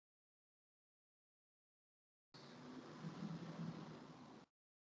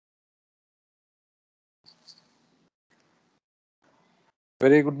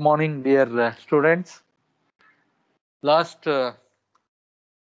Very good morning, dear students. Last two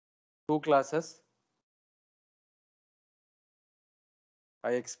classes,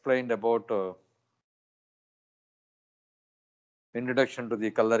 I explained about introduction to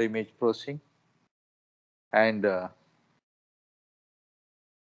the color image processing and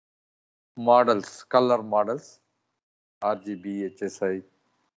models, color models, RGB, HSI,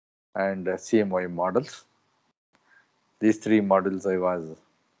 and CMY models. These three models I was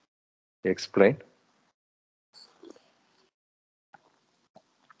explained.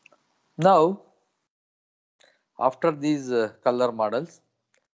 Now, after these color models,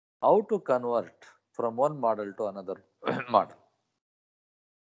 how to convert from one model to another model.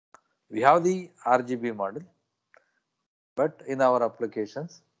 We have the RGB model, but in our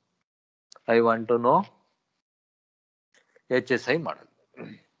applications, I want to know HSI model.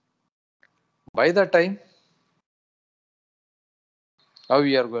 By the time, how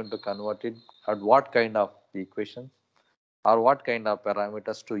we are going to convert it, and what kind of equations or what kind of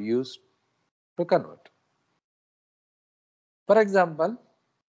parameters to use to convert. For example,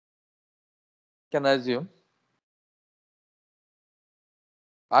 can assume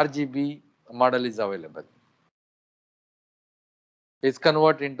RGB model is available. It's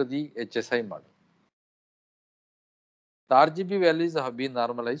converted into the HSI model. The RGB values have been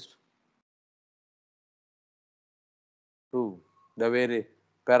normalized to the very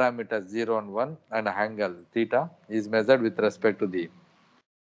parameters 0 and 1 and angle theta is measured with respect to the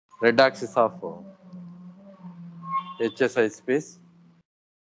red axis of HSI space.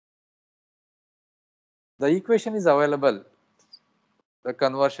 The equation is available, the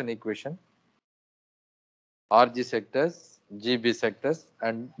conversion equation, RG sectors, GB sectors,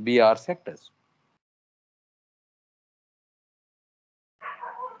 and BR sectors.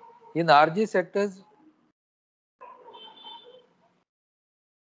 In RG sectors,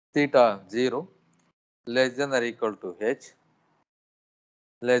 theta 0 less than or equal to H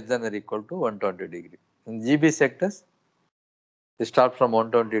less than or equal to 120 degree. In GB sectors, we start from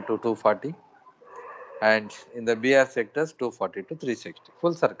 120 to 240, and in the BR sectors, 240 to 360,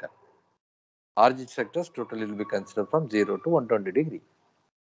 full circle. RG sectors totally will be considered from 0 to 120 degree.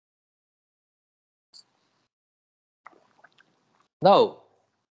 Now,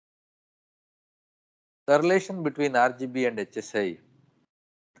 the relation between RGB and HSI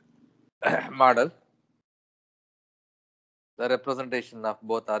model, the representation of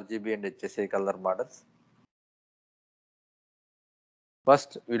both RGB and HSI color models.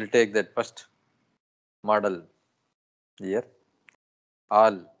 First, we will take that first model here.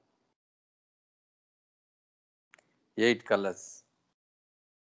 All 8 colors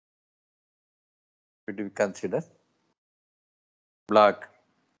it we consider: black,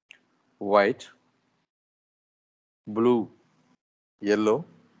 white, blue, yellow,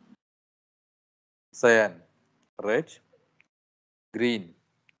 cyan, red, green,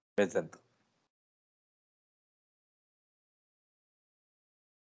 magenta.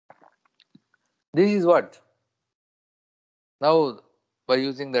 This is what now by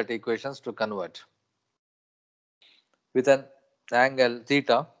using that equations to convert with an angle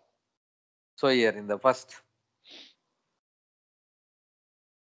theta. So here in the first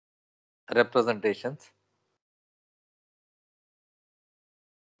representations,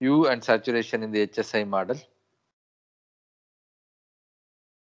 hue and saturation in the HSI model.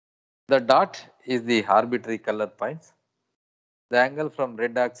 The dot is the arbitrary color points. The angle from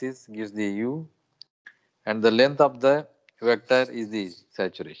red axis gives the hue, and the length of the vector is the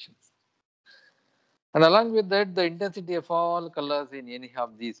saturation. And along with that, the intensity of all colors in any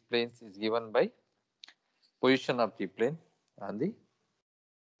of these planes is given by position of the plane on the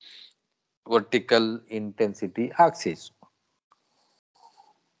vertical intensity axis.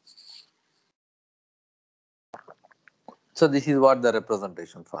 So this is what the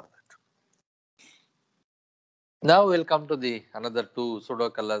representation for that. Now we'll come to the another two pseudo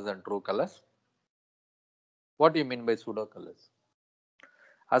colors and true colors. What do you mean by pseudo colors?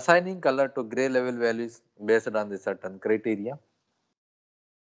 Assigning color to gray level values based on the certain criteria.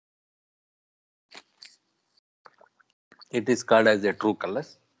 It is called as a true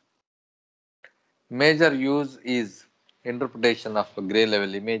colors. Major use is interpretation of gray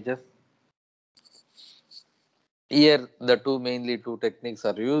level images. Here the mainly two techniques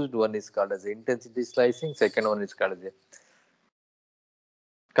are used. One is called as intensity slicing, second one is called as a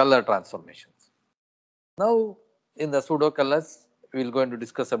color transformations. Now in the pseudo colors, we will going to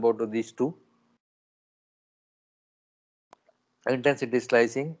discuss about these two: intensity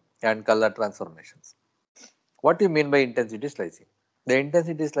slicing and color transformations. What do you mean by intensity slicing? The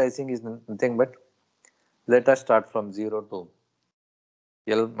intensity slicing is nothing but, let us start from 0 to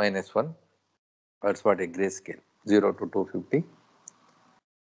L minus 1, that's what a grayscale, 0 to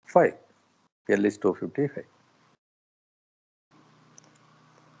 255. L is 255.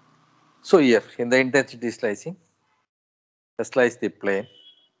 So here in the intensity slicing, slice the plane,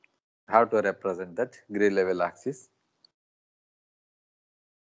 have to represent that gray level axis.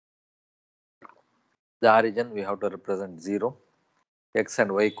 The origin we have to represent 0, x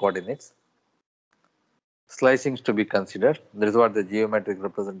and y coordinates. Slicings to be considered. That is what the geometric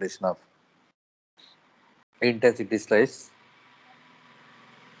representation of intensity slice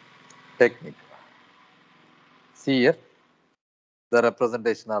technique. See here the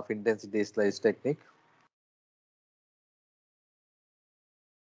representation of intensity slice technique.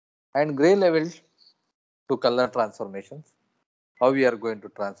 And gray level to color transformations. How we are going to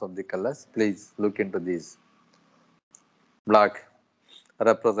transform the colors? Please look into these block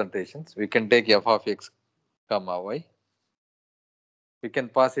representations. We can take f of x comma y. We can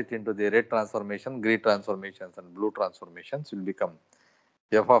pass it into the red transformation, green transformations and blue transformations will become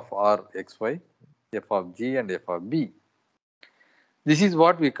f of r xy, f of g and f of b. This is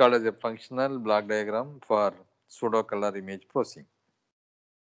what we call as a functional block diagram for pseudo color image processing.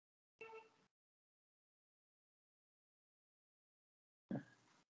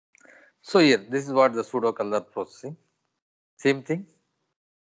 So here, this is what the pseudo color processing. Same thing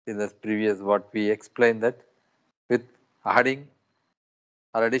in the previous what we explained, that with adding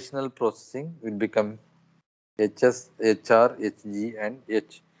or additional processing will become HS, HR, HG and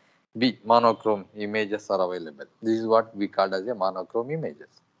HB monochrome images are available. This is what we call as a monochrome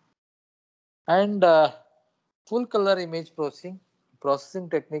images. And full color image processing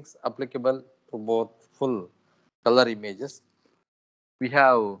techniques applicable to both full color images. We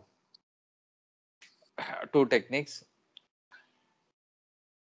have two techniques.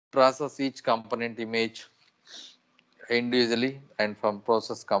 Process each component image individually and from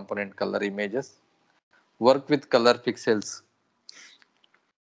process component color images. Work with color pixels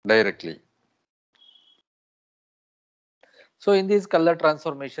directly. So in this color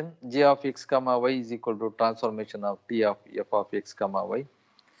transformation, J of x comma y is equal to transformation of T of f of x comma y.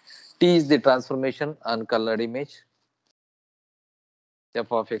 T is the transformation on colored image.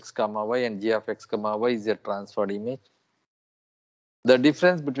 F of x comma y and G of x comma y is a transferred image. The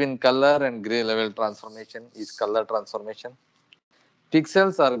difference between color and gray level transformation is color transformation.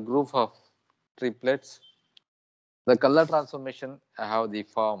 Pixels are a group of triplets. The color transformation have the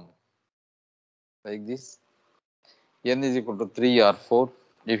form like this. N is equal to 3 or 4.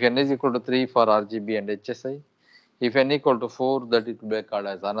 If N is equal to 3 for RGB and HSI, if N equal to 4, that it will be called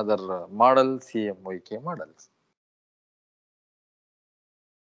as another model, CMYK models.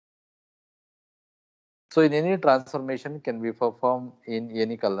 So in any transformation can be performed in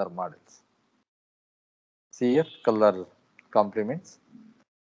any color models. See here, color complements.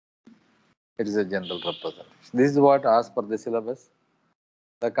 It is a general representation. This is what, as per the syllabus,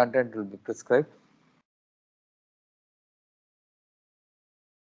 the content will be prescribed.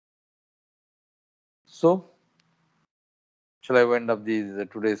 So, shall I wind up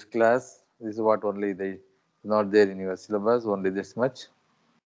today's class? This is what only they not there in your syllabus. Only this much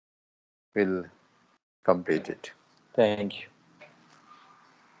will complete it. Thank you.